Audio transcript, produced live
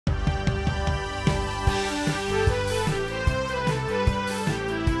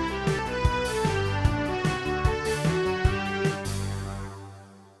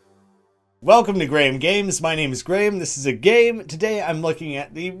Welcome to Graeme Games. My name is Graeme. This is a game. Today I'm looking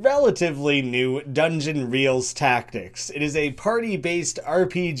at the relatively new Dungeon Reels Tactics. It is a party-based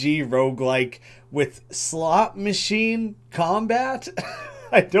RPG roguelike with slot machine combat.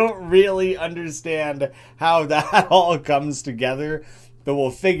 I don't really understand how that all comes together, but we'll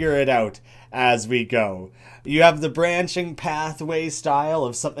figure it out as we go. You have the branching pathway style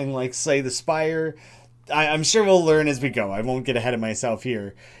of something like Slay the Spire. I'm sure we'll learn as we go. I won't get ahead of myself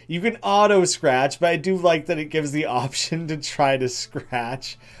here. You can auto-scratch, but I do like that it gives the option to try to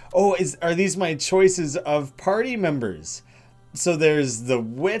scratch. Oh, are these my choices of party members? So there's the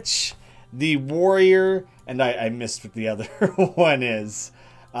witch, the warrior, and I missed what the other one is.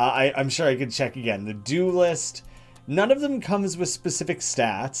 I'm sure I could check again. The duelist. None of them comes with specific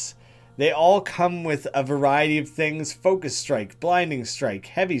stats. They all come with a variety of things: focus strike, blinding strike,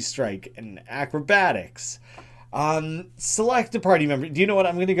 heavy strike, and acrobatics. Select a party member. Do you know what?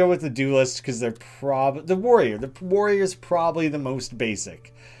 I'm going to go with the duelist because they're the warrior. The warrior's probably the most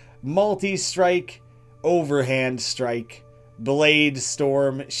basic. Multi-strike, overhand strike, blade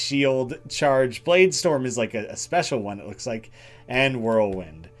storm, shield, charge. Blade storm is like a special one, it looks like, and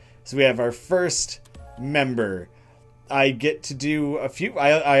whirlwind. So we have our first member. I get to do a few.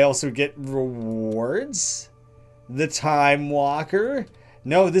 I also get rewards. The Time Walker.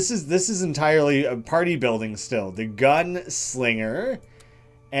 No, this is entirely a party building still. The Gunslinger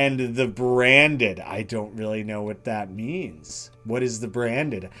and the Branded. I don't really know what that means. What is the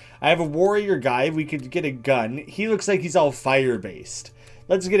Branded? I have a warrior guy. We could get a gun. He looks like he's all fire-based.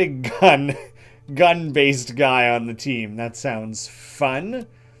 Let's get a gun-based guy on the team. That sounds fun.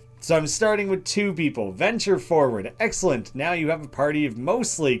 So I'm starting with 2 people. Venture forward. Excellent. Now you have a party of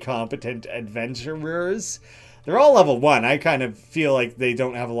mostly competent adventurers. They're all level 1. I kind of feel like they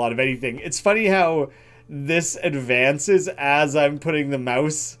don't have a lot of anything. It's funny how this advances as I'm putting the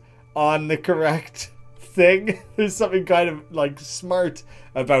mouse on the correct thing. There's something kind of like smart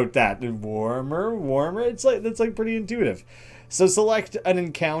about that. Warmer. That's like pretty intuitive. So select an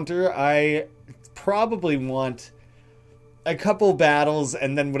encounter. I probably want a couple battles,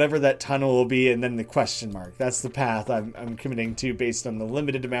 and then whatever that tunnel will be, and then the question mark. That's the path I'm committing to based on the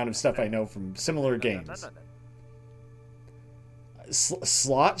limited amount of stuff I know from similar games.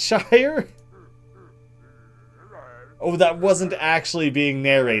 Slotshire? Oh, that wasn't actually being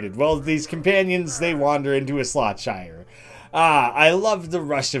narrated. Well, these companions, they wander into a Slotshire. Ah, I love the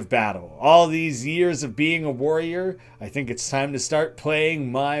rush of battle. All these years of being a warrior, I think it's time to start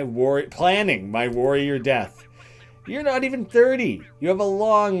planning my warrior death. You're not even 30. You have a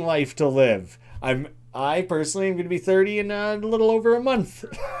long life to live. I personally am going to be 30 in a little over a month.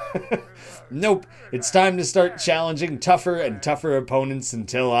 Nope. It's time to start challenging tougher and tougher opponents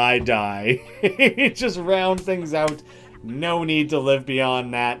until I die. Just round things out. No need to live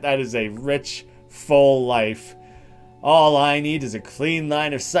beyond that. That is a rich, full life. All I need is a clean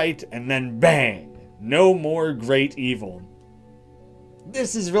line of sight, and then bang! No more great evil.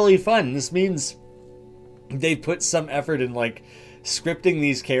 This is really fun. This means they put some effort in like scripting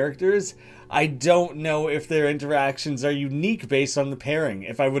these characters. I don't know if their interactions are unique based on the pairing.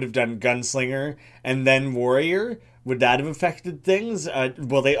 If I would have done Gunslinger and then Warrior, would that have affected things?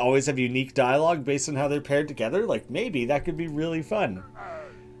 Will they always have unique dialogue based on how they're paired together? Like, maybe that could be really fun.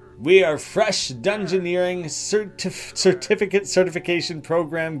 We are fresh Dungeoneering certificate certification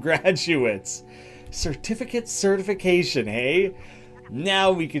program graduates. Certificate certification, hey?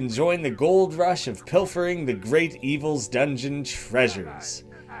 Now we can join the gold rush of pilfering the Great Evil's dungeon treasures.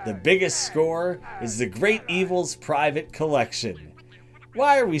 The biggest score is the Great Evil's private collection.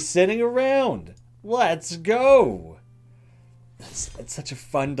 Why are we sitting around? Let's go! It's such a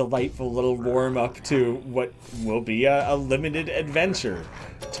fun, delightful little warm-up to what will be a limited adventure.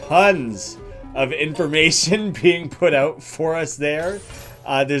 Tons of information being put out for us there.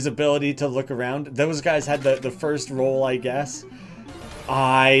 There's ability to look around. Those guys had the first roll, I guess.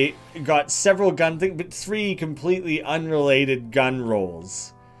 I got several gun things, but 3 completely unrelated gun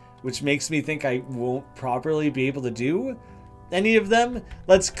rolls, which makes me think I won't properly be able to do any of them.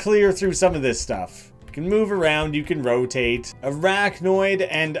 Let's clear through some of this stuff. You can move around, you can rotate. Arachnoid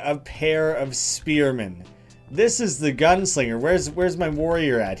and a pair of spearmen. This is the Gunslinger. Where's my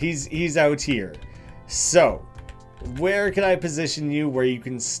warrior at? He's out here. So, where can I position you where you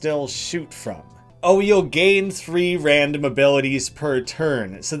can still shoot from? Oh, you'll gain 3 random abilities per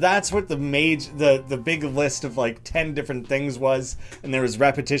turn. So that's what the big list of like 10 different things was, and there was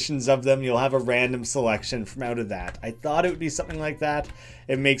repetitions of them. You'll have a random selection from out of that. I thought it would be something like that.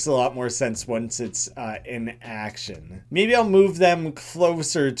 It makes a lot more sense once it's in action. Maybe I'll move them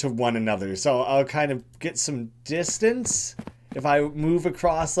closer to one another, so I'll kind of get some distance if I move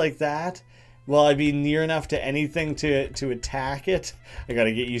across like that. Will I be near enough to anything to attack it? I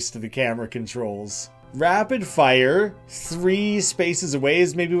gotta get used to the camera controls. Rapid fire, 3 spaces away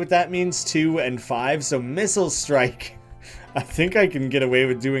is maybe what that means, 2 and 5. So missile strike. I think I can get away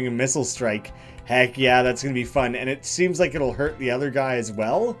with doing a missile strike. Heck yeah, that's gonna be fun. And it seems like it'll hurt the other guy as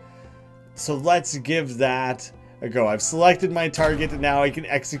well. So let's give that a go. I've selected my target and now I can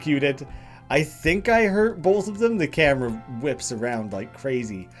execute it. I think I hurt both of them. The camera whips around like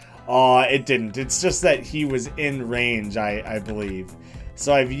crazy. Oh, it didn't. It's just that he was in range, I believe.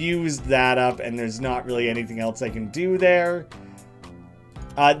 So I've used that up, and there's not really anything else I can do there.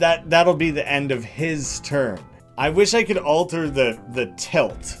 That'll be the end of his turn. I wish I could alter the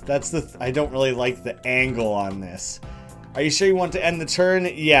tilt. I don't really like the angle on this. Are you sure you want to end the turn?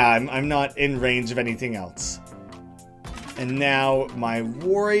 Yeah, I'm not in range of anything else. And now my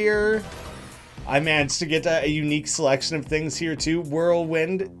warrior. I managed to get a unique selection of things here too.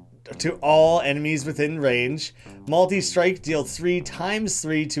 Whirlwind to all enemies within range. Multi-strike, deal 3 times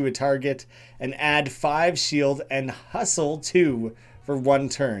 3 to a target and add 5 shield, and hustle 2 for 1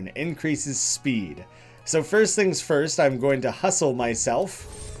 turn. Increases speed. So first things first, I'm going to hustle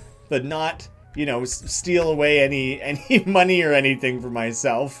myself, but not, you know, steal away any money or anything for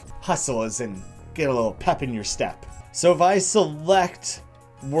myself. Hustle as in get a little pep in your step. So if I select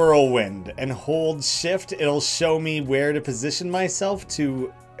Whirlwind and hold shift, it'll show me where to position myself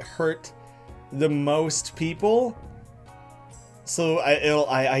to hurt the most people. So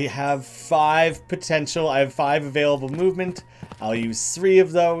I have 5 potential. I have 5 available movement. I'll use 3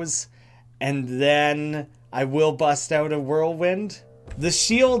 of those, and then I will bust out a whirlwind. The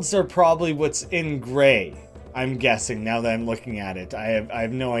shields are probably what's in gray, I'm guessing, now that I'm looking at it. I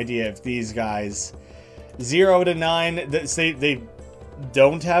have no idea if these guys 0 to 9, they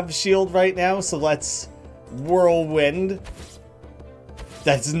don't have shield right now, so let's whirlwind.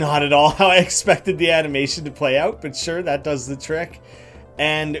 That's not at all how I expected the animation to play out, but sure, that does the trick.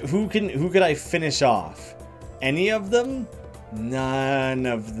 And who could I finish off? Any of them? None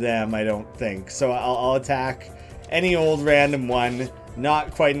of them, I don't think. So I'll attack any old random one.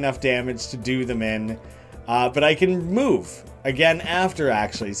 Not quite enough damage to do them in. But I can move again after,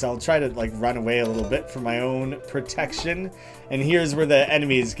 actually. So I'll try to like run away a little bit for my own protection. And here's where the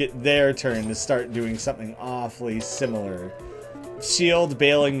enemies get their turn to start doing something awfully similar. Shield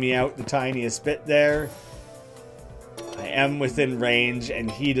bailing me out the tiniest bit there. I am within range, and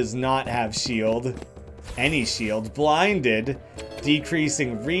he does not have shield. Any shield. Blinded,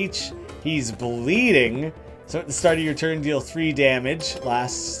 decreasing reach. He's bleeding. So at the start of your turn, deal 3 damage.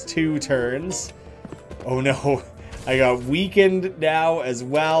 Lasts 2 turns. Oh no. I got weakened now as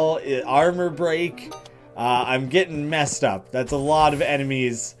well. Armor break. I'm getting messed up. That's a lot of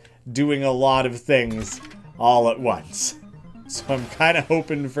enemies doing a lot of things all at once. So I'm kind of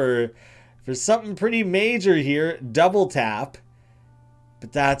hoping for something pretty major here. Double tap.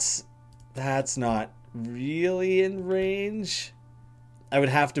 But that's not really in range. I would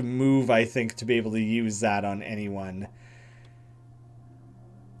have to move, I think, to be able to use that on anyone.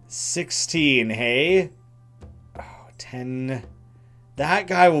 16, hey? Oh, 10. That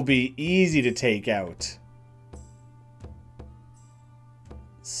guy will be easy to take out.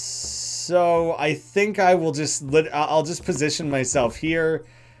 So I think I will I'll just position myself here,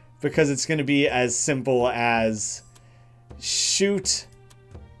 because it's going to be as simple as shoot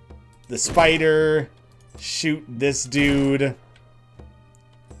the spider, shoot this dude,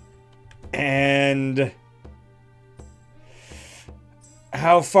 and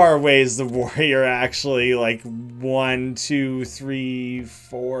how far away is the warrior actually? Like 1, 2, 3,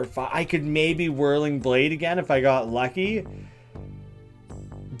 4, 5. I could maybe whirling blade again if I got lucky.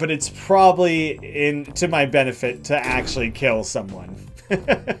 But it's probably to my benefit to actually kill someone.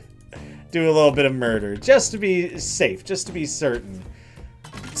 Do a little bit of murder. Just to be safe. Just to be certain.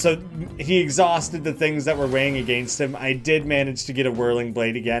 So he exhausted the things that were weighing against him. I did manage to get a whirling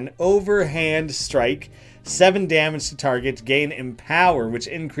blade again. Overhand strike. 7 damage to target. Gain empower, which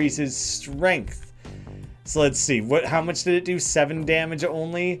increases strength. So let's see. How much did it do? 7 damage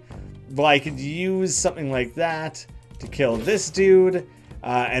only? Well, I could use something like that to kill this dude.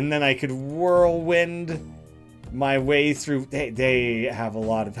 And then I could whirlwind my way through. They have a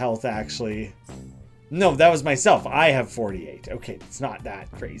lot of health, actually. No, that was myself. I have 48. Okay, it's not that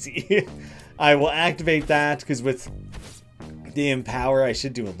crazy. I will activate that, because with the empower, I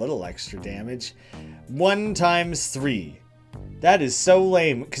should do a little extra damage. 1 times 3. That is so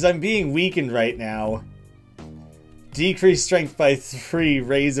lame, because I'm being weakened right now. Decrease strength by 3,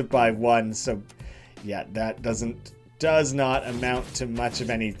 raise it by 1. So, yeah, that doesn't does not amount to much of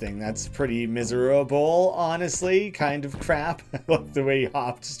anything. That's pretty miserable, honestly. Kind of crap. I like the way he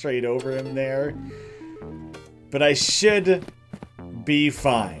hopped straight over him there. But I should be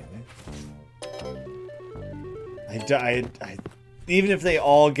fine. Even if they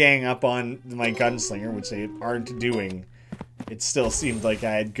all gang up on my gunslinger, which they aren't doing, it still seemed like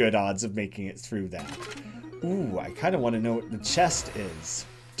I had good odds of making it through that. Ooh, I kind of want to know what the chest is.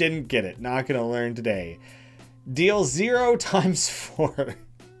 Didn't get it. Not going to learn today. Deal 0 times 4.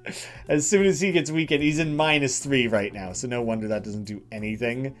 As soon as he gets weakened, he's in -3 right now, so no wonder that doesn't do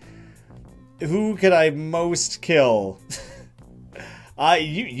anything. Who could I most kill?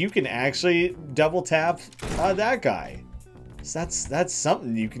 You can actually double tap that guy. So that's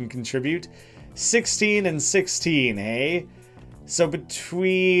something you can contribute. 16 and 16, hey? So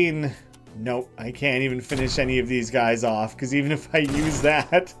between... Nope, I can't even finish any of these guys off, because even if I use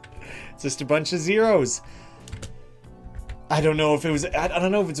that, it's just a bunch of zeros. I don't know if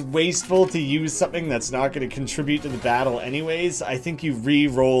it's wasteful to use something that's not going to contribute to the battle anyways. I think you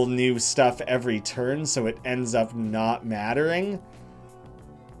re-roll new stuff every turn, so it ends up not mattering.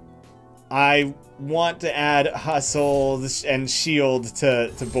 I want to add hustle and shield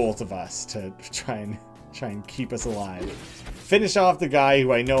to both of us to try and keep us alive. Finish off the guy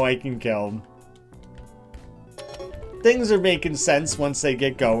who I know I can kill. Things are making sense once they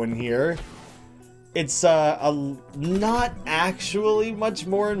get going here. It's not actually much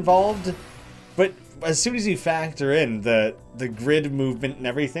more involved, but as soon as you factor in the grid movement and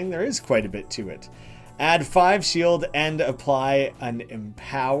everything, there is quite a bit to it. Add 5 shield and apply an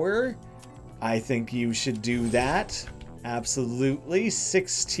empower. I think you should do that. Absolutely.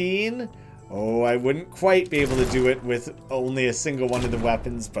 16. Oh, I wouldn't quite be able to do it with only a single one of the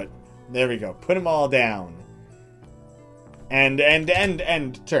weapons, but there we go. Put them all down. And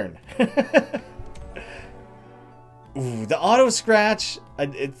turn. Ooh, the auto scratch,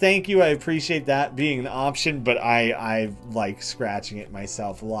 thank you, I appreciate that being an option, but I like scratching it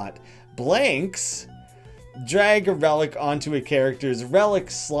myself a lot. Blanks, drag a relic onto a character's relic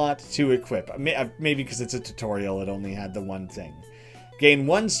slot to equip. Maybe because it's a tutorial, it only had the one thing. Gain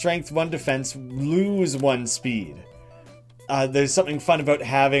 1 strength, 1 defense, lose 1 speed. There's something fun about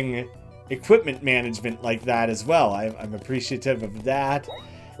having equipment management like that as well. I'm appreciative of that.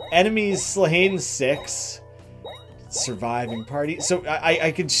 Enemies slain 6. Surviving party. So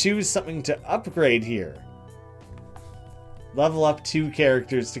I could choose something to upgrade here. Level up 2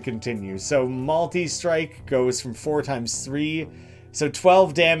 characters to continue. So multi-strike goes from 4 times 3. So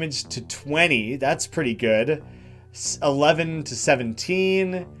 12 damage to 20. That's pretty good. 11 to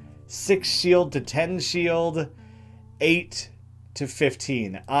 17. 6 shield to 10 shield. 8 to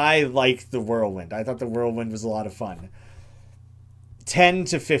 15. I like the whirlwind. I thought the whirlwind was a lot of fun. 10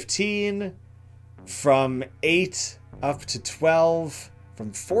 to 15. From 8 up to 12.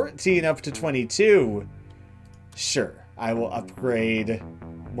 From 14 up to 22. Sure, I will upgrade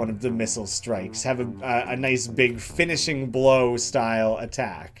one of the missile strikes. Have a nice big finishing blow style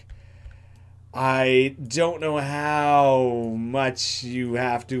attack. I don't know how much you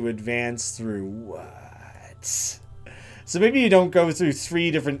have to advance through. What? So maybe you don't go through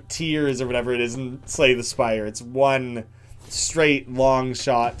 3 different tiers or whatever it is and slay the spire. It's one straight long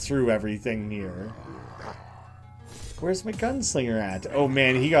shot through everything here. Where's my gunslinger at? Oh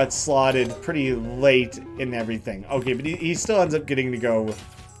man, he got slotted pretty late in everything. Okay, but he still ends up getting to go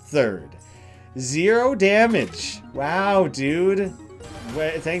 3rd. 0 damage. Wow, dude.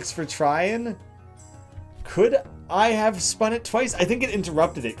 Thanks for trying. Could I have spun it twice? I think it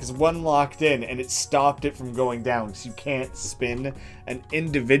interrupted it because 1 locked in and it stopped it from going down because you can't spin an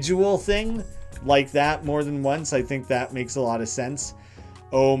individual thing like that more than once. I think that makes a lot of sense.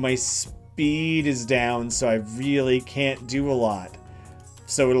 Oh, my speed is down, so I really can't do a lot.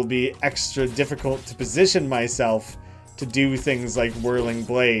 So it'll be extra difficult to position myself to do things like whirling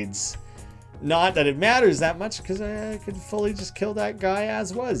blades. Not that it matters that much, because I could fully just kill that guy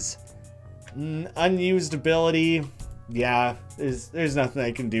as was. Unused ability. Yeah, there's nothing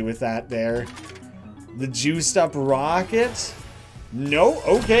I can do with that there. The juiced up rocket? No,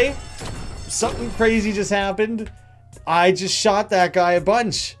 okay. Something crazy just happened. I just shot that guy a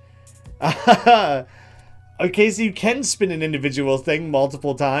bunch. Okay, so you can spin an individual thing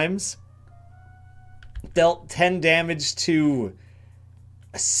multiple times. Dealt 10 damage to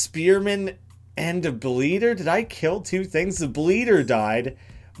a spearman and a bleeder. Did I kill 2 things? The bleeder died.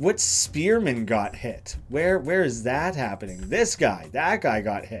 What spearman got hit? Where is that happening? This guy. That guy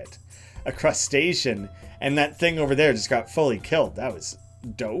got hit. A crustacean. And that thing over there just got fully killed. That was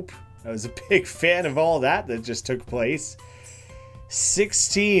dope. I was a big fan of all that just took place.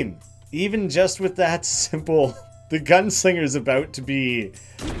 16. Even just with that simple The Gunslinger's about to be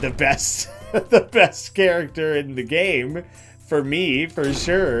the best, the best character in the game. For me, for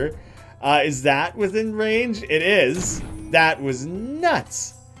sure. Is that within range? It is. That was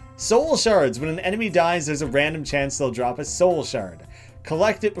nuts. Soul shards. When an enemy dies, there's a random chance they'll drop a soul shard.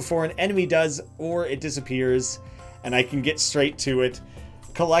 Collect it before an enemy does, or it disappears. And I can get straight to it.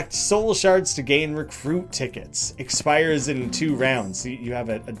 Collect soul shards to gain recruit tickets. Expires in 2 rounds. So you have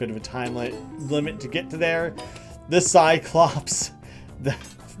a bit of a time limit to get to there. The Cyclops.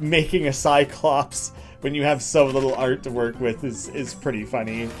 Making a Cyclops when you have so little art to work with is pretty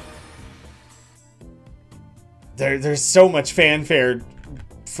funny. There's so much fanfare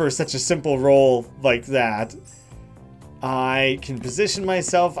for such a simple role like that. I can position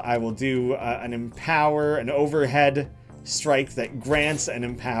myself. I will do an empower, an overhead strike that grants an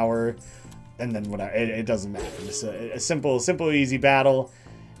empower, and then whatever. It doesn't matter. Just a simple, easy battle.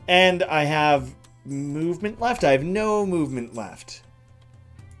 And I have movement left. I have no movement left.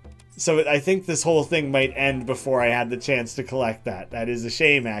 So I think this whole thing might end before I had the chance to collect that. That is a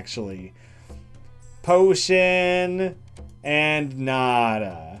shame, actually. Potion and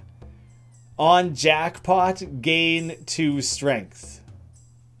nada. On jackpot, gain 2 strength.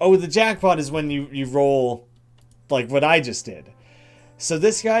 Oh, the jackpot is when you roll like what I just did. So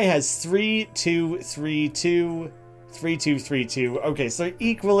this guy has 3, 2, 3, 2, 3, 2, 3, 2. Okay, so they're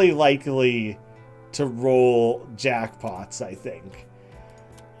equally likely to roll jackpots, I think.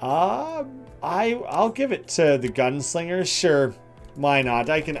 I'll give it to the Gunslinger. Sure, why not?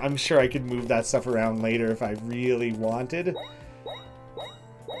 I'm sure I could move that stuff around later if I really wanted.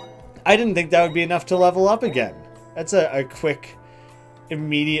 I didn't think that would be enough to level up again. That's a quick,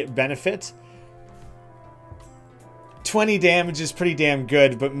 immediate benefit. 20 damage is pretty damn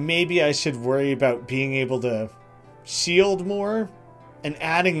good, but maybe I should worry about being able to shield more and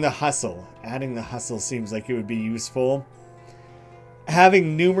adding the hustle. Adding the hustle seems like it would be useful.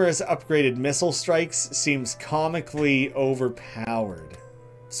 Having numerous upgraded missile strikes seems comically overpowered.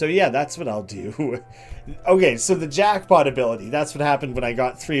 So yeah, that's what I'll do. Okay, so the jackpot ability, that's what happened when I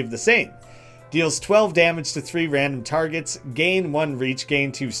got 3 of the same. Deals 12 damage to 3 random targets, gain 1 reach,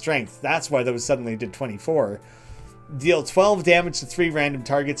 gain 2 strength. That's why those suddenly did 24. Deal 12 damage to 3 random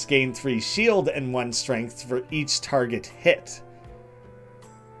targets, gain 3 shield and 1 strength for each target hit.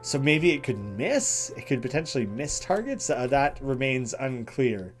 So maybe it could miss? It could potentially miss targets? That remains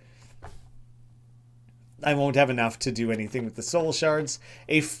unclear. I won't have enough to do anything with the soul shards.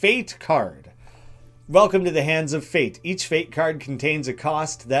 A fate card. Welcome to the hands of fate. Each fate card contains a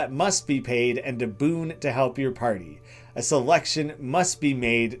cost that must be paid and a boon to help your party. A selection must be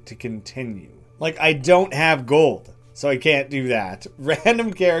made to continue. Like, I don't have gold, so I can't do that.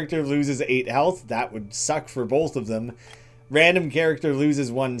 Random character loses 8 health. That would suck for both of them. Random character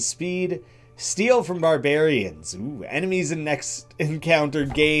loses 1 speed. Steal from barbarians. Ooh, enemies in next encounter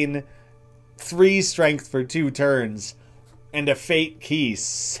gain 3 strength for 2 turns. And a fate key.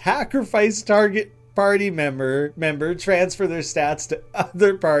 Sacrifice target party member. Transfer their stats to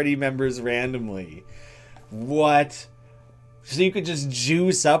other party members randomly. What? So you could just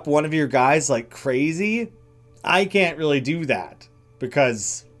juice up one of your guys like crazy? I can't really do that.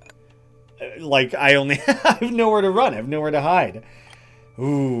 Because... like, I have nowhere to run. I have nowhere to hide.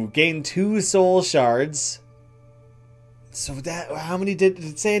 Ooh, gain 2 soul shards. So that, how many did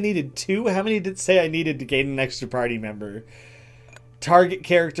it say I needed? 2? How many did it say I needed to gain an extra party member? Target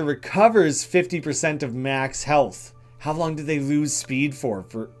character recovers 50% of max health. How long do they lose speed for?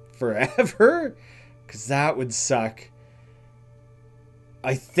 Forever? Because that would suck.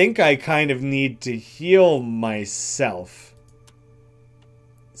 I think I kind of need to heal myself.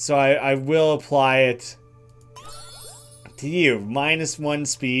 So I will apply it to you. -1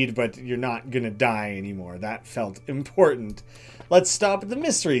 speed, but you're not going to die anymore. That felt important. Let's stop at the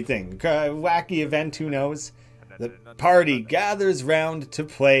mystery thing. Wacky event, who knows? The party gathers round to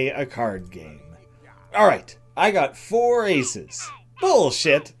play a card game. Alright, I got 4 aces.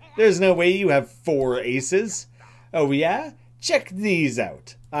 Bullshit! There's no way you have 4 aces. Oh yeah? Check these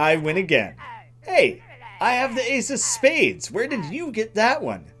out. I win again. Hey! I have the ace of spades. Where did you get that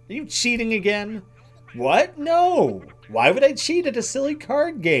one? Are you cheating again? What? No. Why would I cheat at a silly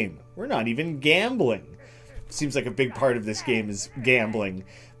card game? We're not even gambling. Seems like a big part of this game is gambling.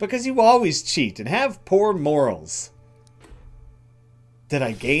 Because you always cheat and have poor morals. Did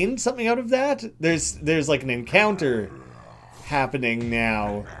I gain something out of that? There's like an encounter happening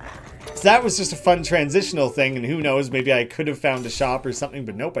now. So that was just a fun transitional thing, and who knows, maybe I could have found a shop or something,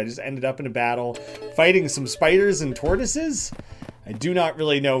 but nope, I just ended up in a battle fighting some spiders and tortoises. I do not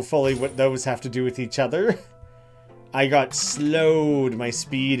really know fully what those have to do with each other. I got slowed. My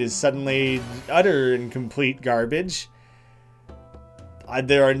speed is suddenly utter and complete garbage.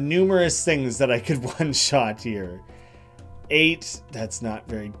 There are numerous things that I could one-shot here. 8, that's not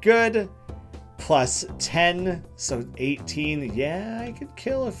very good. Plus 10, so 18. Yeah, I could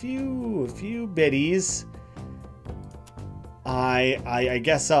kill a few biddies. I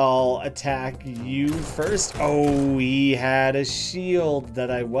guess I'll attack you first. Oh, he had a shield that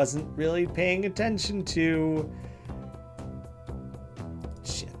I wasn't really paying attention to.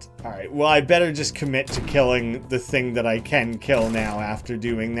 Shit. Alright, well, I better just commit to killing the thing that I can kill now after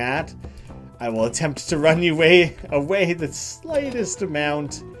doing that. I will attempt to run you away the slightest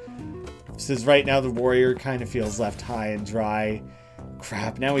amount. Says right now the warrior kind of feels left high and dry.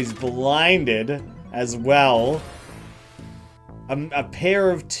 Crap, now he's blinded as well. A pair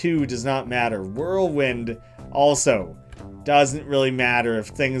of 2 does not matter. Whirlwind also doesn't really matter if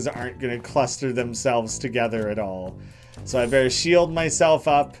things aren't going to cluster themselves together at all. So I better shield myself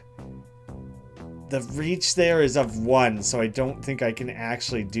up. The reach there is of 1, so I don't think I can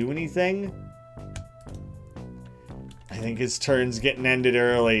actually do anything. I think his turn's getting ended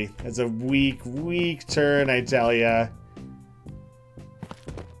early. It's a weak turn, I tell ya.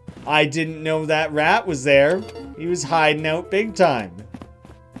 I didn't know that rat was there. He was hiding out big time.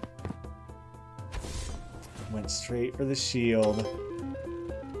 Went straight for the shield.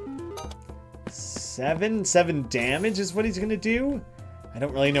 7 damage is what he's gonna do? I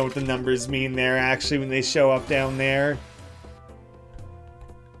don't really know what the numbers mean there, actually, when they show up down there.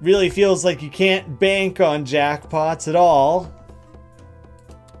 Really feels like you can't bank on jackpots at all.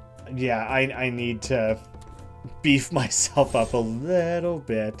 Yeah, I need to beef myself up a little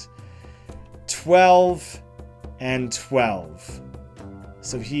bit. 12 and 12.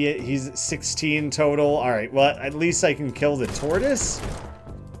 So he's 16 total. Alright, well, at least I can kill the tortoise.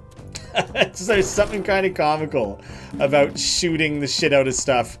 There's something kind of comical about shooting the shit out of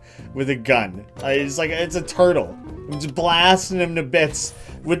stuff with a gun. It's like, it's a turtle. I'm just blasting him to bits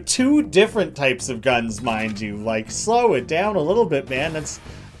with 2 different types of guns, mind you. Like, slow it down a little bit, man. That's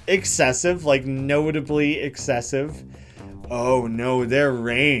excessive, like notably excessive. Oh no, they're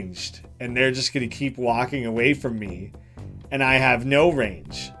ranged. And they're just gonna keep walking away from me. And I have no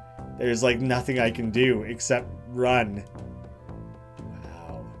range. There's like nothing I can do except run.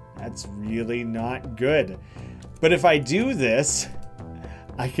 Wow, that's really not good. But if I do this,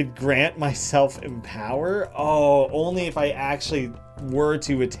 I could grant myself empower. Oh, only if I actually were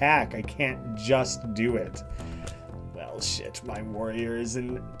to attack. I can't just do it. Well, shit, my warrior is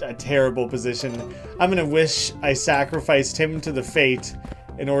in a terrible position. I'm gonna wish I sacrificed him to the fate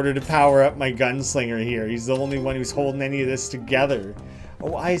in order to power up my gunslinger here. He's the only one who's holding any of this together.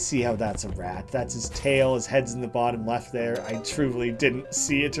 Oh, I see how that's a rat. That's his tail. His head's in the bottom left there. I truly didn't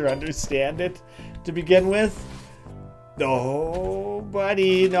see it or understand it to begin with. Oh,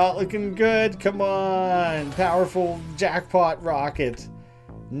 buddy, not looking good. Come on. Powerful jackpot rocket.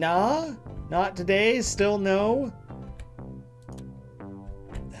 Nah, not today. Still no.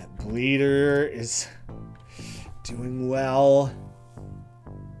 That bleeder is doing well.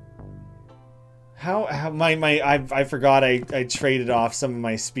 I forgot I traded off some of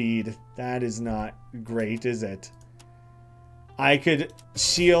my speed. That is not great, is it? I could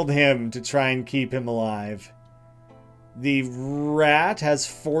shield him to try and keep him alive. The rat has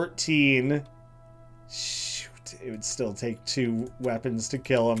 14. Shoot, it would still take 2 weapons to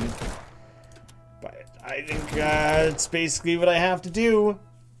kill him. But I think it's basically what I have to do.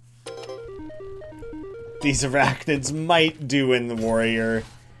 These arachnids might do in the warrior.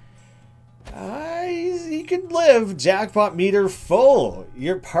 He could live. Jackpot meter full.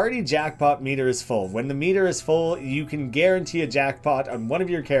 Your party jackpot meter is full. When the meter is full, you can guarantee a jackpot on one of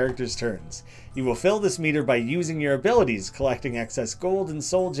your character's turns. You will fill this meter by using your abilities, collecting excess gold and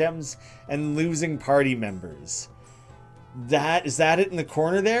soul gems, and losing party members. Is that it in the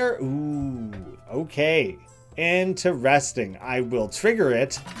corner there? Ooh, okay. Interesting. I will trigger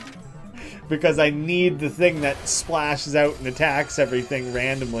it because I need the thing that splashes out and attacks everything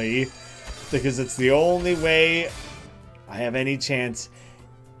randomly. Because it's the only way I have any chance.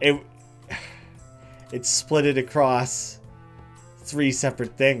 It split it across 3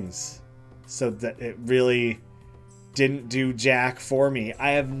 separate things. So that it really didn't do jack for me.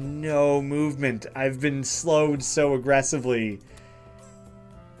 I have no movement. I've been slowed so aggressively.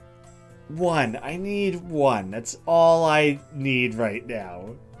 1. I need 1. That's all I need right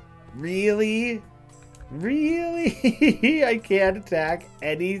now. Really? Really? I can't attack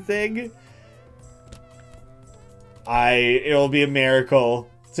anything? It'll be a miracle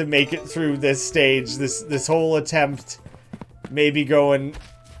to make it through this stage. This whole attempt may be going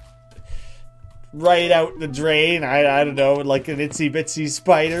right out the drain. I don't know, like an itsy bitsy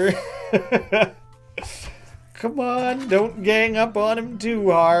spider. Come on, don't gang up on him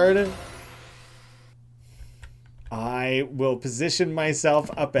too hard. I will position myself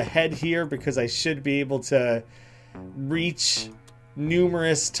up ahead here because I should be able to reach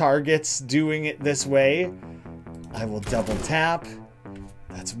numerous targets doing it this way. I will double tap.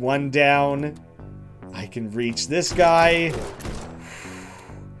 That's one down. I can reach this guy.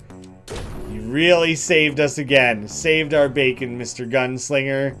 You really saved us again. Saved our bacon, Mr.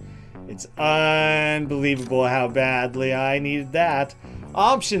 Gunslinger. It's unbelievable how badly I needed that.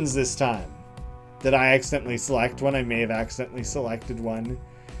 Options this time. Did I accidentally select one? I may have accidentally selected one.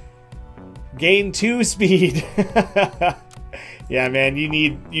 Gain 2 speed. Yeah, man, you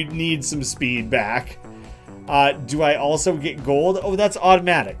need some speed back. Do I also get gold? Oh, that's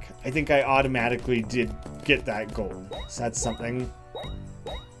automatic. I think I automatically did get that gold. So that's something.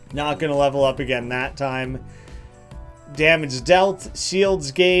 Not gonna level up again that time. Damage dealt,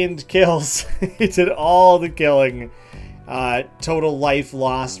 shields gained, kills. It did all the killing. Total life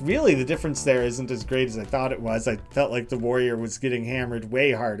lost. Really, the difference there isn't as great as I thought it was. I felt like the warrior was getting hammered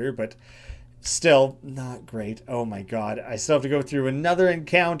way harder, but still not great. Oh my god. I still have to go through another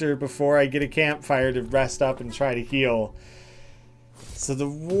encounter before I get a campfire to rest up and try to heal. So the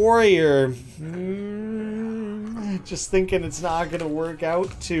warrior... just thinking it's not going to work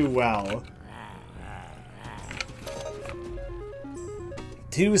out too well.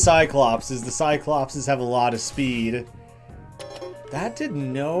 2 Cyclopses. The Cyclopses have a lot of speed. That did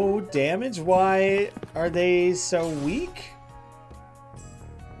no damage? Why are they so weak?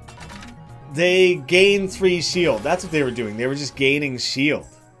 They gain 3 shield. That's what they were doing. They were just gaining shield.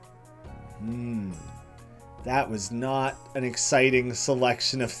 That was not an exciting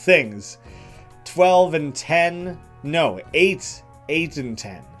selection of things. 12 and 10. No, 8. 8 and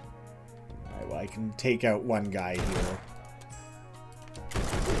 10. Alright, well, I can take out one guy here.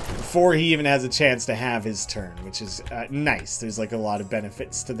 Before he even has a chance to have his turn, which is nice. There's like a lot of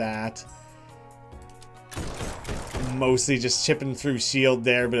benefits to that. Mostly just chipping through shield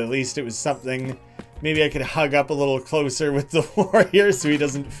there, but at least it was something. Maybe I could hug up a little closer with the warrior so he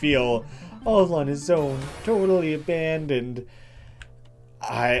doesn't feel all on his own, totally abandoned.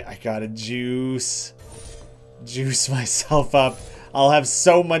 I gotta juice myself up. I'll have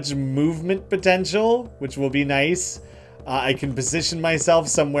so much movement potential, which will be nice. I can position myself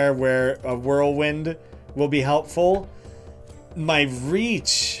somewhere where a whirlwind will be helpful. My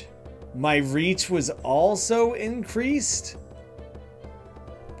reach was also increased.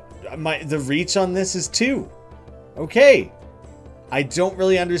 The reach on this is 2. Okay. I don't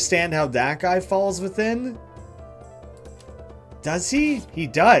really understand how that guy falls within. Does he? He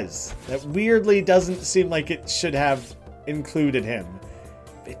does. That weirdly doesn't seem like it should have included him.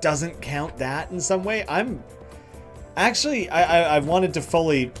 It doesn't count that in some way. Actually, I wanted to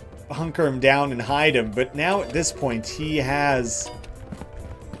fully hunker him down and hide him, but now at this point he has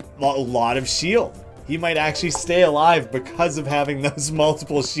a lot of shield. He might actually stay alive because of having those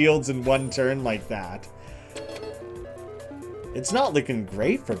multiple shields in one turn like that. It's not looking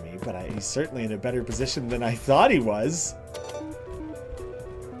great for me, but he's certainly in a better position than I thought he was.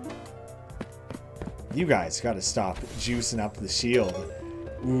 You guys gotta stop juicing up the shield.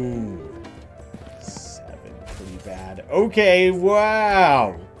 Ooh. Bad. Okay,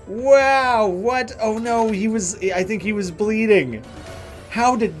 wow. Wow, what? Oh no, I think he was bleeding.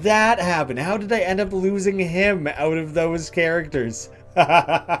 How did that happen? How did I end up losing him out of those characters?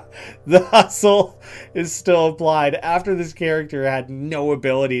 The hustle is still applied after this character had no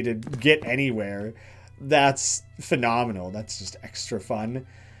ability to get anywhere. That's phenomenal. That's just extra fun.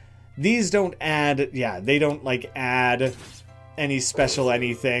 These don't add, yeah, they don't like add any special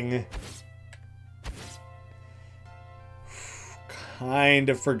anything. Kind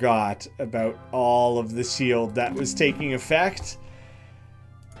of forgot about all of the shield that was taking effect.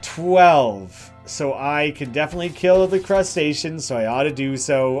 12. So I can definitely kill the crustacean, so I ought to do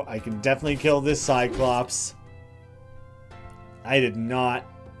so. I can definitely kill this Cyclops. I did not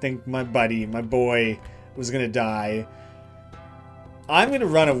think my buddy, my boy, was going to die. I'm going to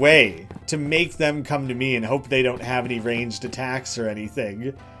run away to make them come to me and hope they don't have any ranged attacks or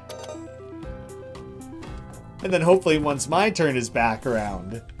anything. And then hopefully once my turn is back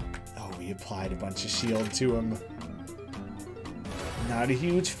around... Oh, we applied a bunch of shield to him. Not a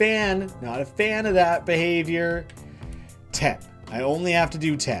huge fan. Not a fan of that behavior. 10. I only have to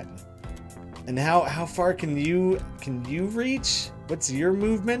do 10. And how far can you reach? What's your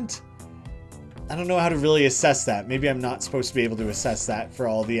movement? I don't know how to really assess that. Maybe I'm not supposed to be able to assess that for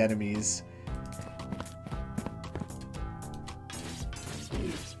all the enemies.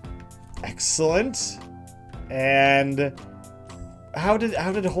 Excellent. And how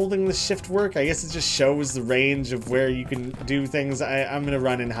did holding the shift work? I guess it just shows the range of where you can do things. I'm gonna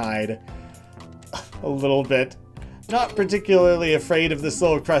run and hide a little bit. Not particularly afraid of this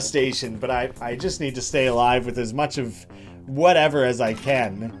little crustacean, but I just need to stay alive with as much of whatever as I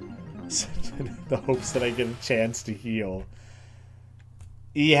can. In the hopes that I get a chance to heal.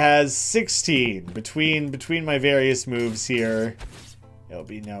 He has 16 between my various moves here. It'll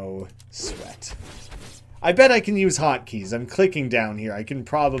be no sweat. I bet I can use hotkeys. I'm clicking down here. I can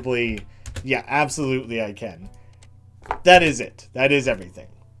probably... Yeah, absolutely I can. That is it. That is everything.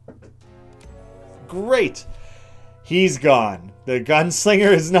 Great. He's gone. The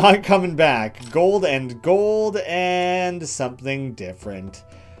gunslinger is not coming back. Gold and something different.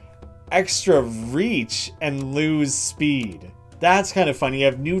 Extra reach and lose speed. That's kind of funny.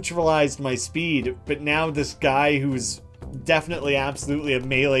 I've neutralized my speed, but now this guy who's definitely absolutely a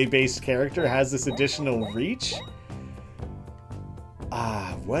melee-based character has this additional reach.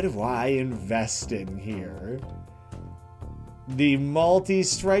 What do I invest in here? The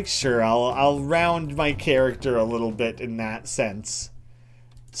multi-strike? Sure, I'll round my character a little bit in that sense.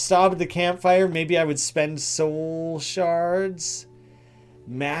 Stop at the campfire. Maybe I would spend soul shards.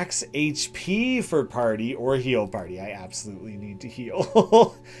 Max HP for party or heal party. I absolutely need to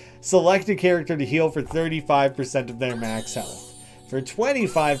heal. Select a character to heal for 35% of their max health. For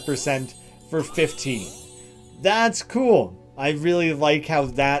 25% for 15. That's cool. I really like how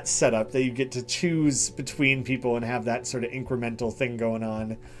that's set up, that you get to choose between people and have that sort of incremental thing going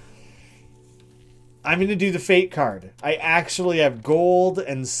on. I'm going to do the fate card. I actually have gold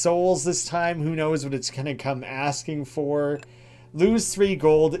and souls this time. Who knows what it's going to come asking for. Lose 3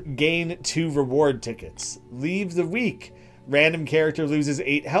 gold, gain 2 reward tickets. Leave the week. Random character loses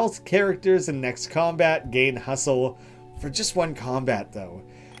 8 health. Characters in next combat gain hustle for just 1 combat though.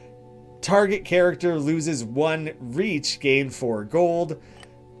 Target character loses 1 reach, gain 4 gold.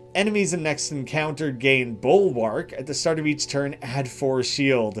 Enemies in next encounter gain bulwark. At the start of each turn, add 4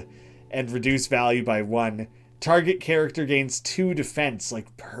 shield and reduce value by 1. Target character gains 2 defense,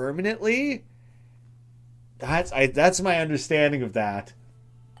 like permanently? That's my understanding of that.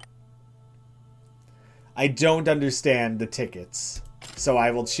 I don't understand the tickets, so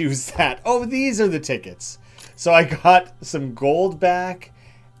I will choose that. Oh, these are the tickets. So I got some gold back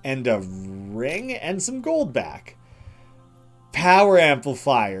and a ring and some gold back. Power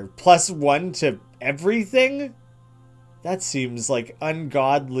amplifier, +1 to everything? That seems like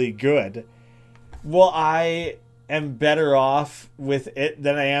ungodly good. Well, I am better off with it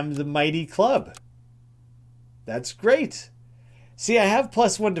than I am the mighty club. That's great. See, I have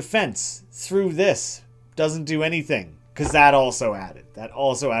 +1 defense through this. Doesn't do anything, because that also added. That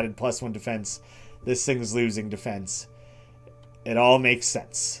also added +1 defense. This thing's losing defense. It all makes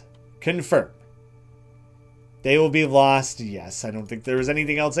sense. Confirm. They will be lost. Yes, I don't think there was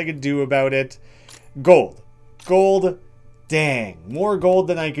anything else I could do about it. Gold. Gold. Dang. More gold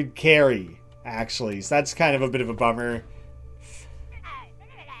than I could carry, actually. So that's kind of a bit of a bummer.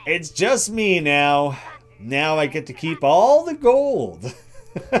 It's just me now. Now I get to keep all the gold.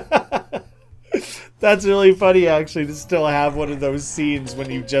 That's really funny, actually, to still have one of those scenes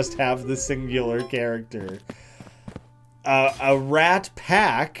when you just have the singular character. A rat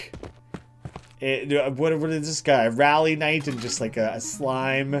pack. What is this guy? A rally knight and just like a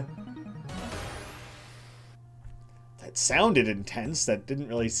slime. That sounded intense. That didn't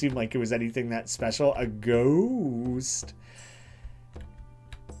really seem like it was anything that special. A ghost.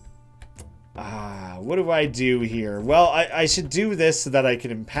 What do I do here? Well, I should do this so that I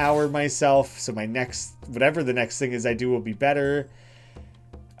can empower myself. So my next, whatever the next thing is I do will be better.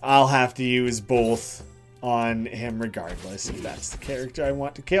 I'll have to use both on him regardless if that's the character I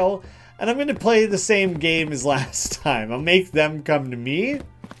want to kill. And I'm going to play the same game as last time. I'll make them come to me.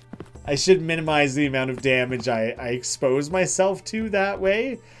 I should minimize the amount of damage I expose myself to that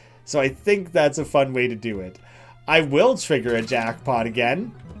way. So I think that's a fun way to do it. I will trigger a jackpot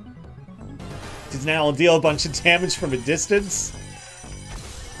again. Because now I'll deal a bunch of damage from a distance.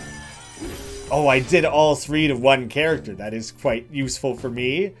 Oh, I did all 3 to 1 character. That is quite useful for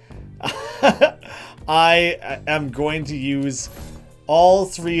me. I am going to use all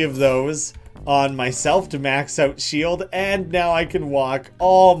 3 of those on myself to max out shield. And now I can walk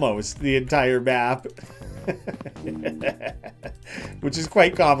almost the entire map. Which is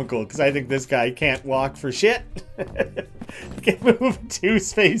quite comical, because I think this guy can't walk for shit. He can move 2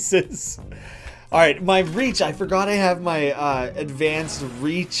 spaces. Alright, my reach. I forgot I have my advanced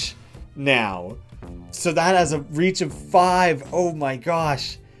reach now. So that has a reach of 5. Oh my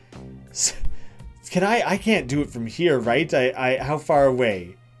gosh. Can I can't do it from here, right? How far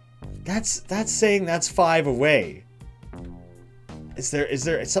away? That's saying that's 5 away. Is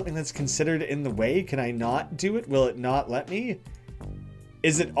there something that's considered in the way? Can I not do it? Will it not let me?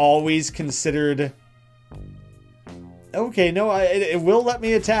 Is it always considered... Okay, no, it will let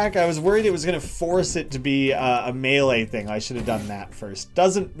me attack. I was worried it was going to force it to be a melee thing. I should have done that first.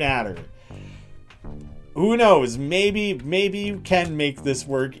 Doesn't matter. Who knows? Maybe you can make this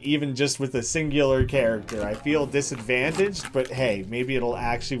work even just with a singular character. I feel disadvantaged, but hey, maybe it'll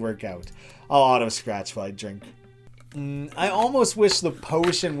actually work out. I'll auto-scratch while I drink. I almost wish the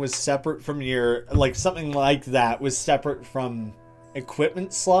potion was separate from your... Like, something like that was separate from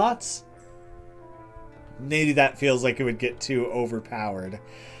equipment slots. Maybe that feels like it would get too overpowered.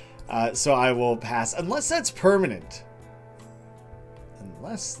 So I will pass. Unless that's permanent.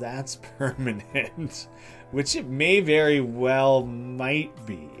 Unless that's permanent. Which it may very well might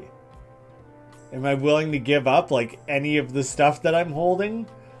be. Am I willing to give up, like, any of the stuff that I'm holding?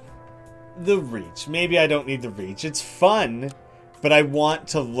 The reach. Maybe I don't need the reach. It's fun, but I want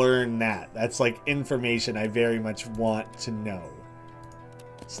to learn that. That's, like, information I very much want to know.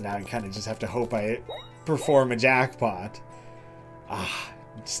 So now I kind of just have to hope I perform a jackpot.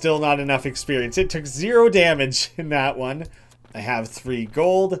 Still not enough experience. It took 0 damage in that one. I have 3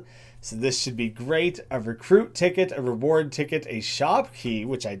 gold, so this should be great. A recruit ticket, a reward ticket, a shop key,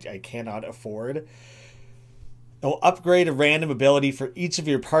 which I cannot afford. It will upgrade a random ability for each of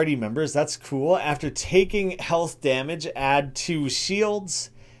your party members. That's cool. After taking health damage, add 2 shields.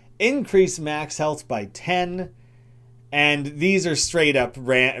 Increase max health by 10. And these are straight up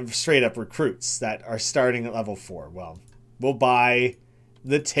recruits that are starting at level 4. Well, we'll buy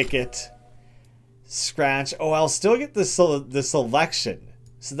the ticket. Scratch. Oh, I'll still get the selection.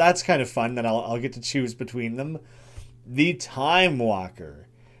 So that's kind of fun that I'll get to choose between them. The Time Walker.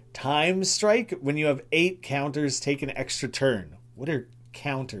 Time Strike. When you have 8 counters, take an extra turn. What are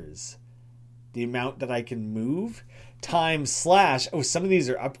counters? The amount that I can move? Time Slash. Oh, some of these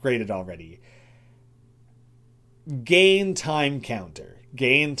are upgraded already. Gain time counter.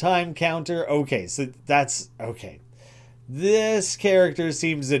 Gain time counter. Okay, so that's... Okay. This character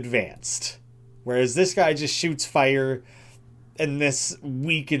seems advanced. Whereas this guy just shoots fire, and this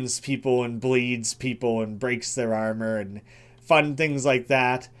weakens people and bleeds people and breaks their armor and fun things like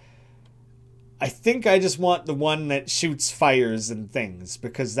that. I think I just want the one that shoots fires and things,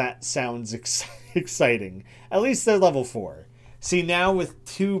 because that sounds exciting. At least they're level 4. See, now with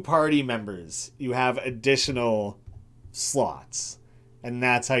 2 party members, you have additional slots. And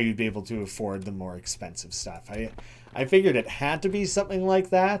that's how you'd be able to afford the more expensive stuff. I figured it had to be something like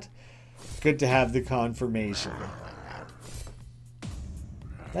that. Good to have the confirmation.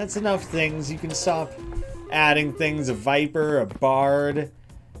 That's enough things. You can stop adding things. A Viper, a Bard,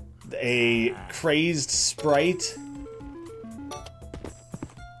 a Crazed Sprite.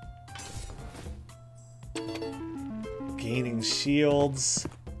 Gaining shields.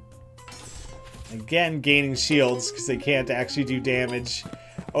 Again, gaining shields because they can't actually do damage.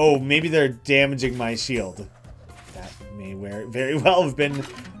 Oh, maybe they're damaging my shield. That may very well have been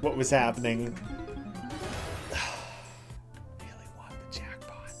what was happening. Really want the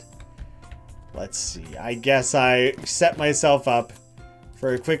jackpot. Let's see. I guess I set myself up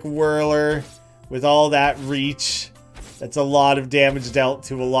for a quick whirler with all that reach. That's a lot of damage dealt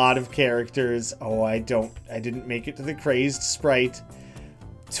to a lot of characters. Oh, I didn't make it to the Crazed Sprite.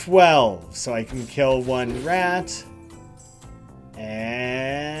 12, so I can kill 1 rat.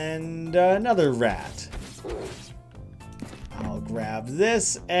 And another rat. I'll grab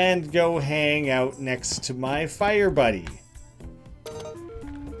this and go hang out next to my fire buddy.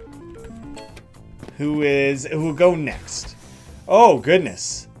 Who will go next. Oh,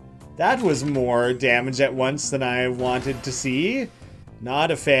 goodness. That was more damage at once than I wanted to see.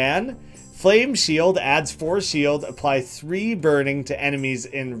 Not a fan. Flame Shield adds 4 shield, apply 3 burning to enemies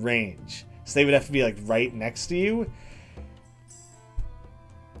in range. So they would have to be like right next to you.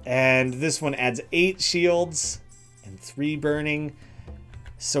 And this one adds 8 shields and 3 burning.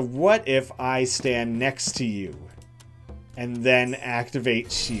 So what if I stand next to you and then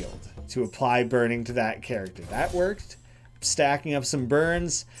activate shield to apply burning to that character? That worked. Stacking up some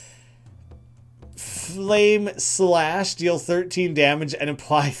burns. Flame Slash, deal 13 damage and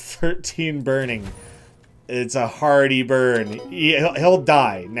apply 13 burning. It's a hardy burn. He'll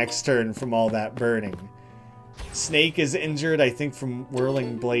die next turn from all that burning. Snake is injured, I think, from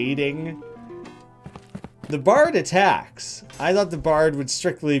whirling blading. The Bard attacks. I thought the Bard would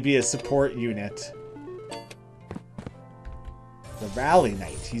strictly be a support unit. The Rally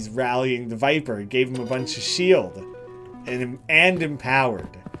Knight. He's rallying the Viper. Gave him a bunch of shield. And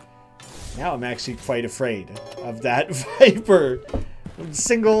empowered. Now I'm actually quite afraid of that Viper.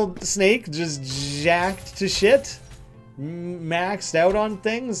 Single snake just jacked to shit. Maxed out on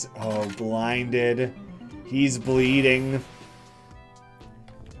things. Oh, blinded. He's bleeding.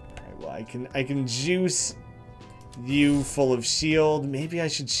 Alright, well, I can juice you full of shield. Maybe I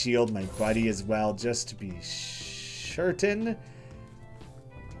should shield my buddy as well, just to be certain.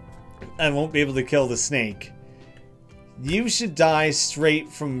 I won't be able to kill the snake. You should die straight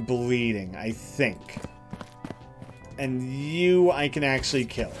from bleeding, I think. And you, I can actually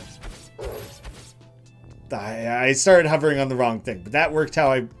kill. I started hovering on the wrong thing, but that worked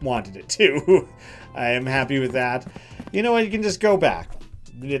how I wanted it to. I am happy with that. You know what? You can just go back.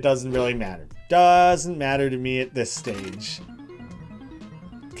 It doesn't really matter. Doesn't matter to me at this stage.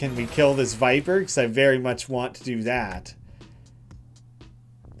 Can we kill this viper? Because I very much want to do that.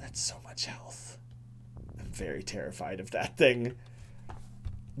 That's so much health. I'm very terrified of that thing.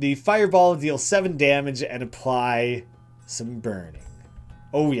 The fireball deals 7 damage and apply some burning.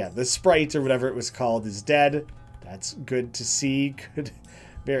 Oh yeah, the sprite or whatever it was called is dead. That's good to see. Good.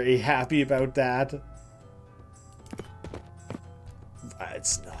 Very happy about that.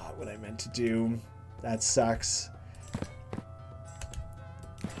 It's not what I meant to do. That sucks.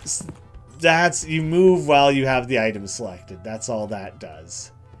 That's, you move while you have the item selected. That's all that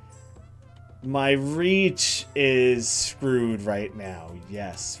does. My reach is screwed right now.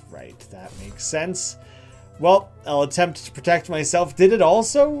 Yes, right. That makes sense. Well, I'll attempt to protect myself. Did it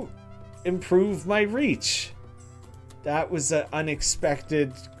also improve my reach? That was an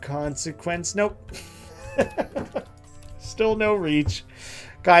unexpected consequence. Nope. Still no reach.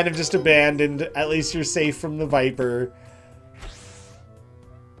 Kind of just abandoned. At least you're safe from the viper.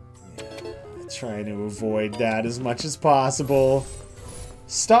 Yeah, trying to avoid that as much as possible.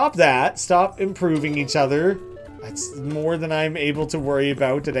 Stop that. Stop improving each other. That's more than I'm able to worry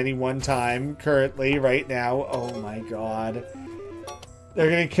about at any one time currently, right now. Oh my god. They're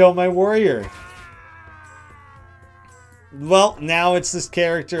gonna kill my warrior. Well, now it's this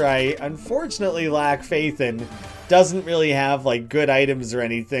character I unfortunately lack faith in. Doesn't really have, like, good items or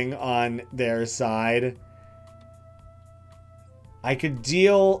anything on their side. I could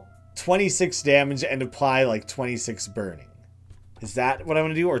deal 26 damage and apply, like, 26 burning. Is that what I'm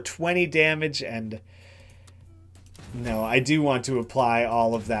gonna do? Or 20 damage and... No, I do want to apply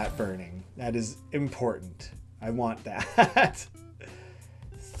all of that burning. That is important. I want that.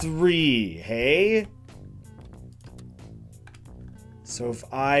 3, hey? So if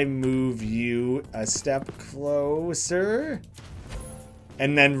I move you a step closer...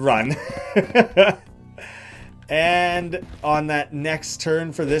 And then run. And on that next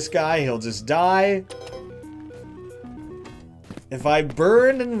turn for this guy, he'll just die. If I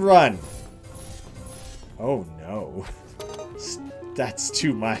burn and run... Oh no. That's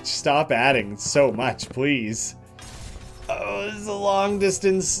too much. Stop adding so much, please. Oh, this is a long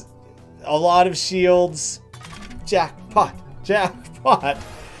distance. A lot of shields. Jackpot. Jackpot.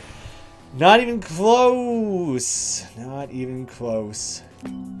 Not even close. Not even close.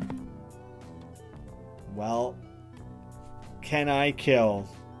 Well, can I kill?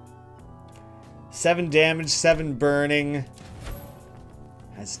 7 damage, 7 burning.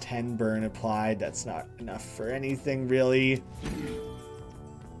 Has 10 burn applied. That's not enough for anything, really.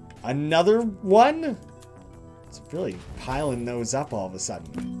 Another one? It's really piling those up all of a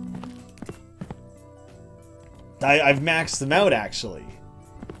sudden. I've maxed them out, actually.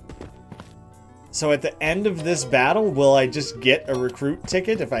 So at the end of this battle, will I just get a recruit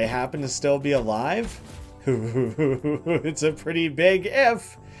ticket if I happen to still be alive? It's a pretty big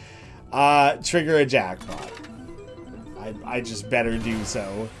if. Trigger a jackpot. I just better do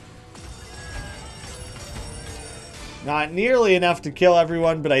so. Not nearly enough to kill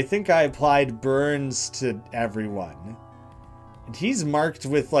everyone, but I think I applied burns to everyone. And he's marked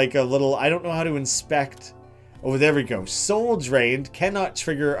with like a little... I don't know how to inspect... Oh, there we go. Soul drained. Cannot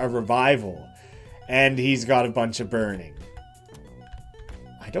trigger a revival. And he's got a bunch of burning.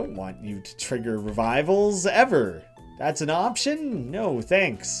 I don't want you to trigger revivals ever. That's an option? No,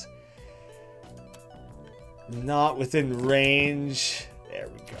 thanks. Not within range. There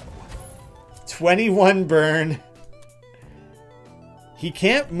we go. 21 burn. He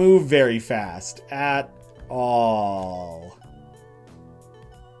can't move very fast at all.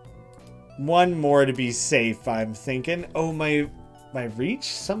 One more to be safe, I'm thinking. Oh, my reach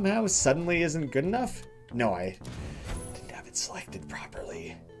somehow suddenly isn't good enough? No, I didn't have it selected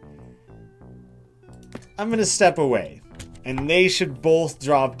properly. I'm gonna step away. And they should both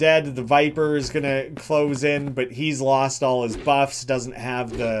drop dead. The Viper is gonna close in, but he's lost all his buffs, doesn't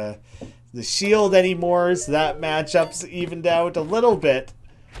have the shield anymore, so that matchup's evened out a little bit.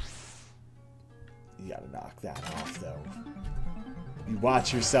 You gotta knock that off, though. You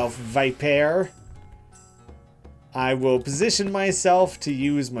watch yourself, Viper. I will position myself to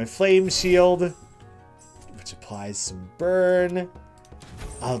use my flame shield, which applies some burn.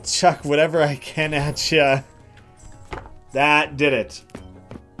 I'll chuck whatever I can at ya. That did it.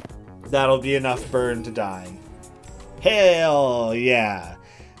 That'll be enough burn to die. Hell yeah.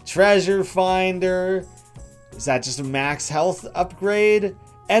 Treasure finder. Is that just a max health upgrade?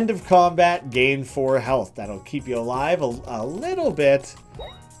 End of combat, gain 4 health. That'll keep you alive a little bit.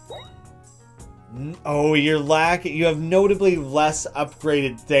 Oh, you're lacking. You have notably less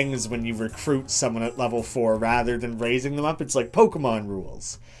upgraded things when you recruit someone at level 4 rather than raising them up. It's like Pokemon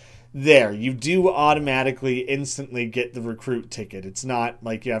rules. There, you do automatically instantly get the recruit ticket. It's not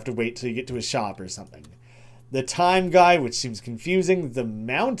like you have to wait till you get to a shop or something. The time guy, which seems confusing. The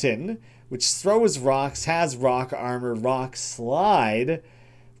mountain, which throws rocks, has rock armor, rock slide.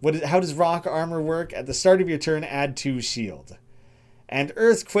 How does rock armor work? At the start of your turn, add 2 shield. And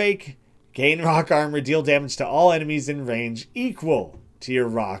earthquake, gain rock armor, deal damage to all enemies in range equal to your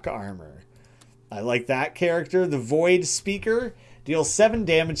rock armor. I like that character. The void speaker, deal 7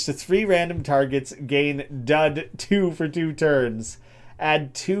 damage to 3 random targets, gain dud 2 for 2 turns.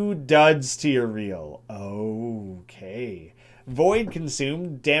 Add 2 duds to your reel. Okay. Void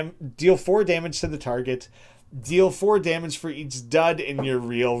consume, deal 4 damage to the target. Deal 4 damage for each dud in your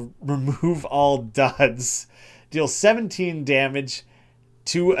reel. Remove all duds. Deal 17 damage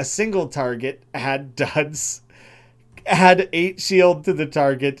to a single target. Add duds. Add 8 shield to the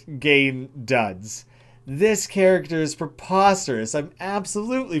target. Gain duds. This character is preposterous. I'm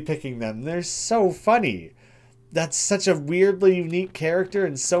absolutely picking them. They're so funny. That's such a weirdly unique character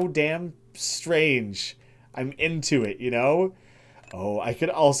and so damn strange. I'm into it, you know? Oh, I could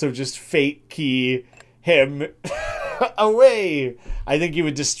also just fate key him away. I think he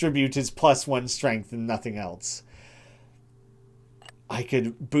would distribute his +1 strength and nothing else. I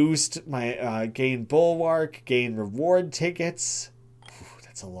could boost my gain bulwark, gain reward tickets. Whew,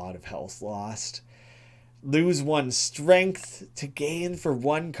 that's a lot of health lost. Lose 1 strength to gain for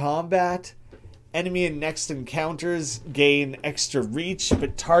 1 combat. Enemy in next encounters gain extra reach,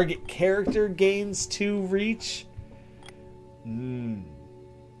 but target character gains 2 reach.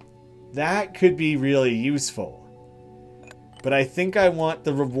 That could be really useful. But I think I want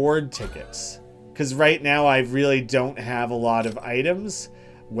the reward tickets. Because right now I really don't have a lot of items.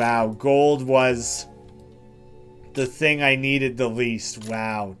 Wow, gold was the thing I needed the least.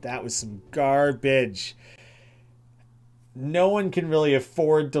 Wow, that was some garbage. No one can really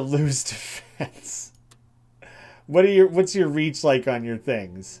afford to lose defense. What's your reach like on your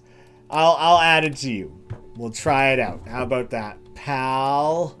things? I'll add it to you. We'll try it out. How about that,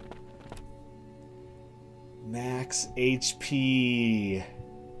 pal? Max HP.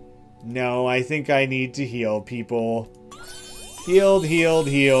 No, I think I need to heal people. Healed, healed,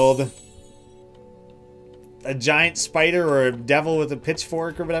 healed. A giant spider or a devil with a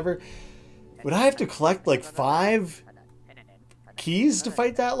pitchfork or whatever. Would I have to collect like 5 keys to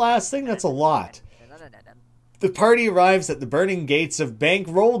fight that last thing? That's a lot. The party arrives at the burning gates of Bank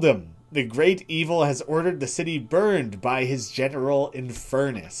Rolldom. The great evil has ordered the city burned by his general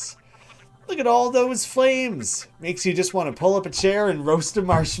Infernus. Look at all those flames. Makes you just want to pull up a chair and roast a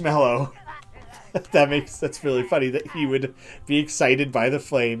marshmallow. That's really funny that he would be excited by the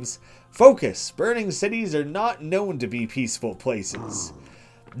flames. Focus. Burning cities are not known to be peaceful places.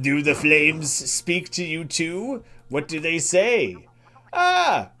 Do the flames speak to you too? What do they say?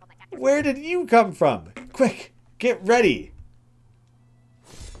 Ah! Where did you come from? Quick, get ready.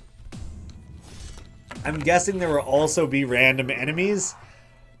 I'm guessing there will also be random enemies.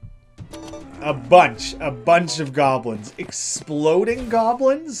 A bunch of goblins. Exploding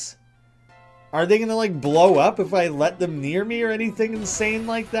goblins? Are they gonna like blow up if I let them near me or anything insane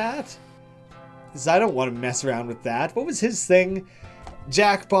like that? Because I don't want to mess around with that. What was his thing?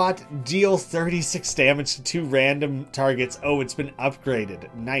 Jackpot, deal 36 damage to 2 random targets. Oh, it's been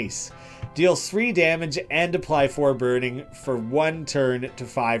upgraded. Nice. Deal 3 damage and apply 4 burning for 1 turn to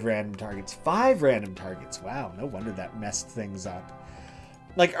 5 random targets. 5 random targets. Wow, no wonder that messed things up.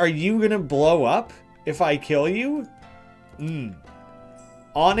 Like, are you gonna blow up if I kill you?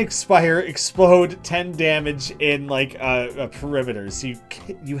 On expire, explode 10 damage in like a perimeter. So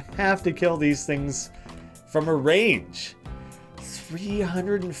you have to kill these things from a range.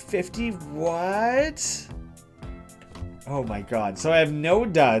 350? What? Oh my god. So I have no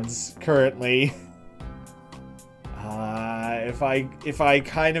duds currently. If I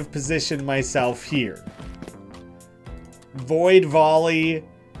kind of position myself here. Void volley.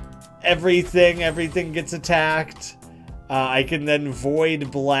 Everything gets attacked. I can then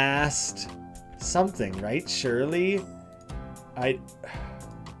void blast something, right? Surely.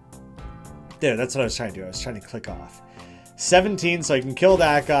 There, that's what I was trying to do. I was trying to click off. 17, so I can kill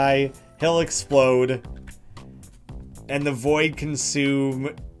that guy. He'll explode. And the Void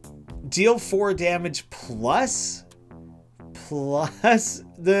Consume. Deal 4 damage plus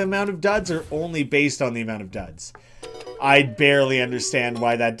the amount of duds, or only based on the amount of duds? I barely understand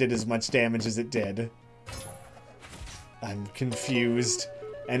why that did as much damage as it did. I'm confused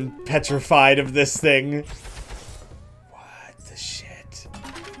and petrified of this thing. What the shit?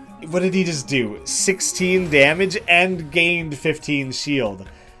 What did he just do? 16 damage and gained 15 shield.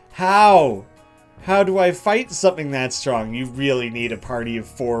 How? How do I fight something that strong? You really need a party of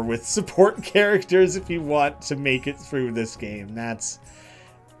 4 with support characters if you want to make it through this game. That's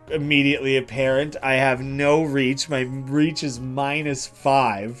immediately apparent. I have no reach. My reach is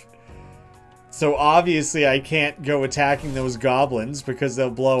 -5. So obviously I can't go attacking those goblins because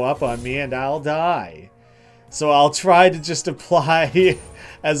they'll blow up on me and I'll die. So I'll try to just apply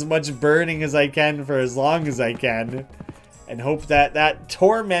as much burning as I can for as long as I can. And hope that that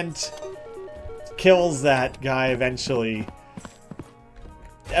torment kills that guy eventually.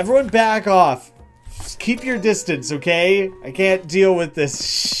 Everyone back off. Just keep your distance, okay? I can't deal with this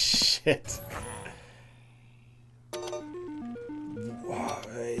shit. Whoa,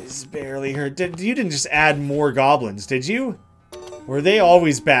 he's barely hurt. You didn't just add more goblins, did you? Or were they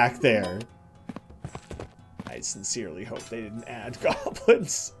always back there? I sincerely hope they didn't add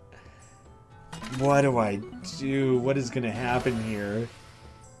goblins. What do I do? What is gonna happen here?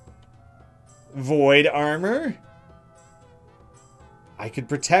 Void armor? I could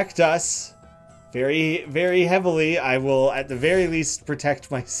protect us very, very heavily. I will, at the very least, protect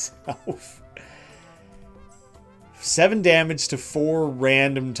myself. 7 damage to 4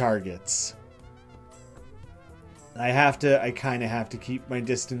 random targets. I kind of have to keep my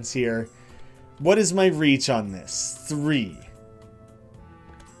distance here. What is my reach on this? 3.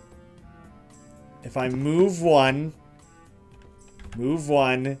 If I move one,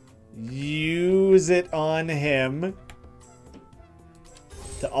 use it on him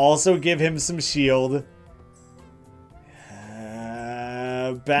to also give him some shield.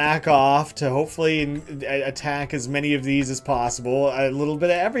 Back off to hopefully attack as many of these as possible. A little bit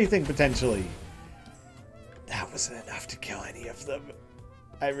of everything, potentially. That wasn't enough to kill any of them.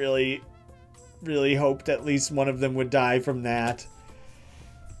 I really, really hoped at least one of them would die from that.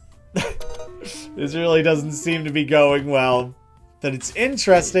 This really doesn't seem to be going well. But it's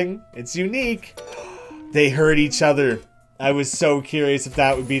interesting. It's unique. They hurt each other. I was so curious if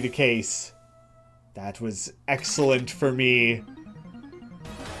that would be the case. That was excellent for me.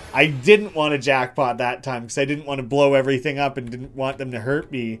 I didn't want to jackpot that time because I didn't want to blow everything up and didn't want them to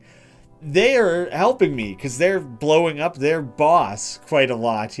hurt me. They are helping me because they're blowing up their boss quite a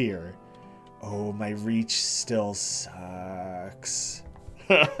lot here. Oh, my reach still sucks.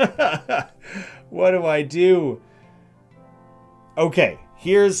 What do I do? Okay,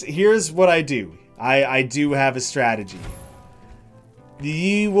 here's what I do. I do have a strategy.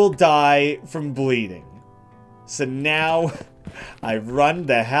 You will die from bleeding. So now I run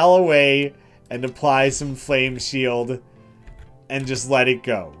the hell away and apply some flame shield and just let it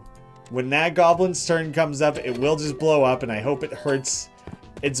go. When that goblin's turn comes up, it will just blow up and I hope it hurts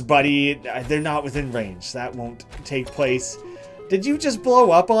its buddy. They're not within range. That won't take place. Did you just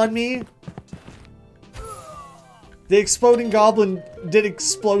blow up on me? The exploding goblin did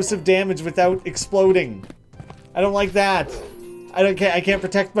explosive damage without exploding. I don't like that. I can't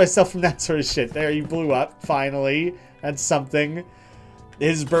protect myself from that sort of shit. There, you blew up, finally. That's something.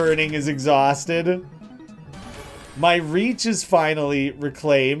 His burning is exhausted. My reach is finally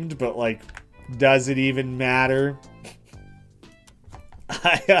reclaimed, but, like, does it even matter?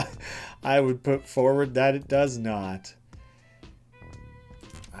 I would put forward that it does not.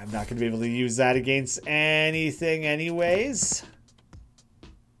 I'm not going to be able to use that against anything anyways.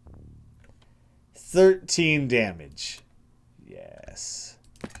 13 damage. Yes.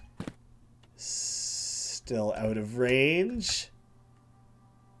 Still out of range.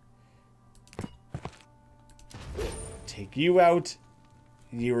 Take you out.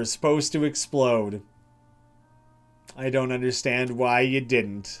 You were supposed to explode. I don't understand why you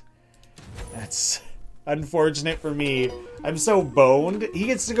didn't. That's unfortunate for me. I'm so boned. He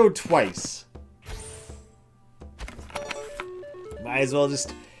gets to go twice. Might as well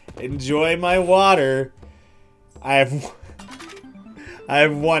just enjoy my water. I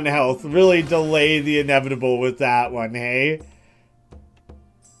have 1 health. Really delay the inevitable with that one, hey?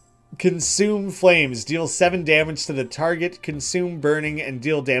 Consume flames. Deal 7 damage to the target. Consume burning and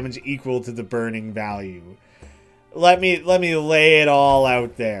deal damage equal to the burning value. Let me lay it all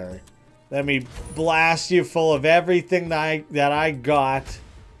out there. Let me blast you full of everything that I got.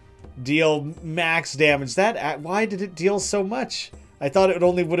 Deal max damage. Why did it deal so much? I thought it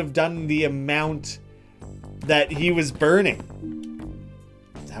only would have done the amount that he was burning.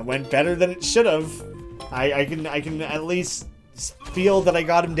 That went better than it should have. I can at least feel that I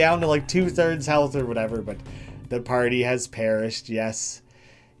got him down to like 2/3 health or whatever, but the party has perished. Yes.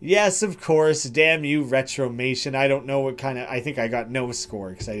 Yes, of course. Damn you, Retromation. I don't know what kind of... I think I got no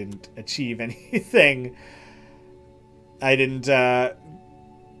score because I didn't achieve anything. I didn't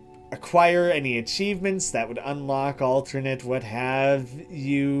acquire any achievements that would unlock alternate what have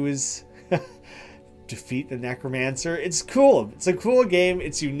yous. Defeat the Necromancer. It's cool. It's a cool game.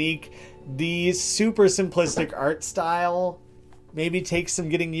 It's unique. The super simplistic art style maybe takes some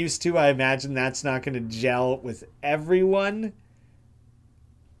getting used to. I imagine that's not going to gel with everyone.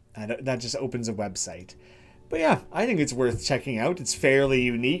 That just opens a website. But yeah, I think it's worth checking out. It's fairly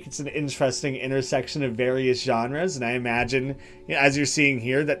unique. It's an interesting intersection of various genres. And I imagine, as you're seeing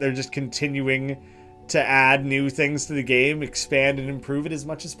here, that they're just continuing to add new things to the game, expand and improve it as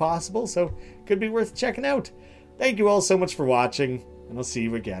much as possible. So it could be worth checking out. Thank you all so much for watching, and I'll see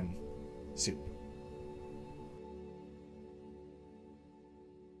you again soon.